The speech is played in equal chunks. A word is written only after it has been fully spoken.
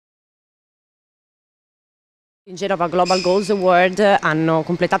Il Genova Global Goals Award hanno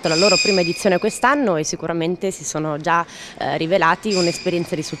completato la loro prima edizione quest'anno e sicuramente si sono già rivelati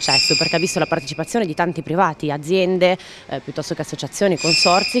un'esperienza di successo, perché ha visto la partecipazione di tanti privati, aziende, piuttosto che associazioni,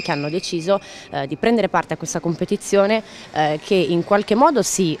 consorzi che hanno deciso di prendere parte a questa competizione che in qualche modo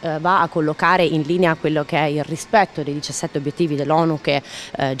si va a collocare in linea quello che è il rispetto dei 17 obiettivi dell'ONU che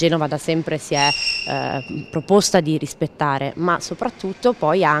Genova da sempre si è proposta di rispettare, ma soprattutto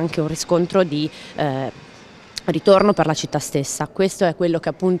poi ha anche un riscontro di ritorno per la città stessa. Questo è quello che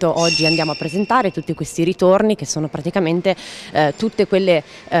appunto oggi andiamo a presentare, tutti questi ritorni che sono praticamente tutte quelle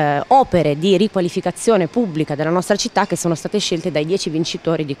opere di riqualificazione pubblica della nostra città che sono state scelte dai 10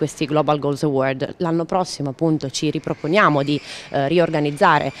 vincitori di questi Global Goals Award. L'anno prossimo appunto ci riproponiamo di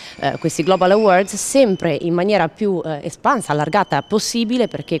riorganizzare questi Global Awards sempre in maniera più espansa, allargata possibile,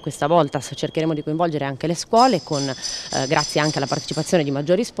 perché questa volta cercheremo di coinvolgere anche le scuole grazie anche alla partecipazione di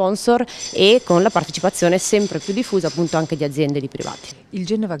maggiori sponsor e con la partecipazione sempre più diffusa appunto anche di aziende e di privati. Il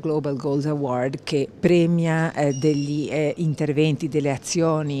Genova Global Goals Award, che premia degli interventi, delle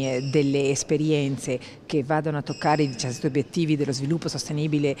azioni, delle esperienze che vadano a toccare i 17 obiettivi dello sviluppo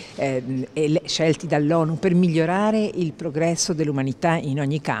sostenibile scelti dall'ONU per migliorare il progresso dell'umanità in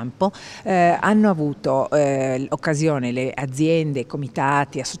ogni campo, hanno avuto occasione le aziende,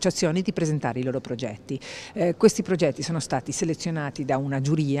 comitati, associazioni di presentare i loro progetti. Questi progetti sono stati selezionati da una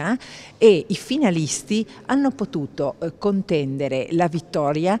giuria e i finalisti hanno potuto contendere la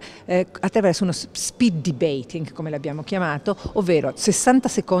vittoria attraverso uno speed debating, come l'abbiamo chiamato, ovvero 60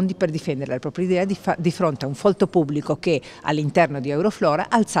 secondi per difendere la propria idea di fronte a un folto pubblico che all'interno di Euroflora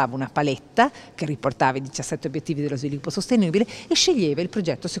alzava una paletta che riportava i 17 obiettivi dello sviluppo sostenibile e sceglieva il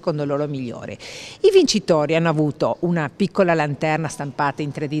progetto secondo loro migliore. I vincitori hanno avuto una piccola lanterna stampata in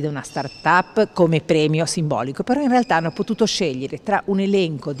 3D da una start-up come premio simbolico, però in realtà hanno potuto scegliere tra un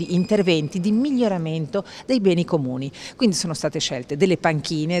elenco di interventi di miglioramento dei beni comuni. Quindi sono state scelte delle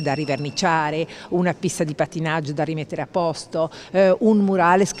panchine da riverniciare, una pista di pattinaggio da rimettere a posto, un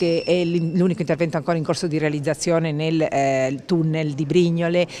murales che è l'unico intervento ancora in corso di realizzazione nel tunnel di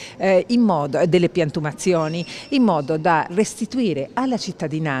Brignole, delle piantumazioni, in modo da restituire alla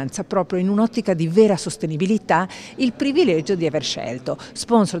cittadinanza, proprio in un'ottica di vera sostenibilità, il privilegio di aver scelto.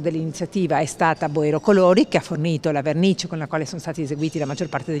 Sponsor dell'iniziativa è stata Boero Colori, che ha fornito la vernice con la quale sono stati eseguiti la maggior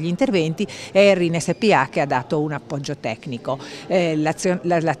parte degli interventi, e Errin SPA, che ha dato un appoggio tecnico.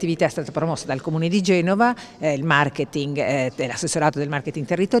 L'attività è stata promossa dal Comune di Genova, il marketing, l'assessorato del marketing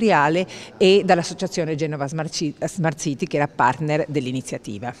territoriale e dall'associazione Genova Smart City, che era partner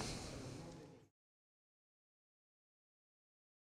dell'iniziativa.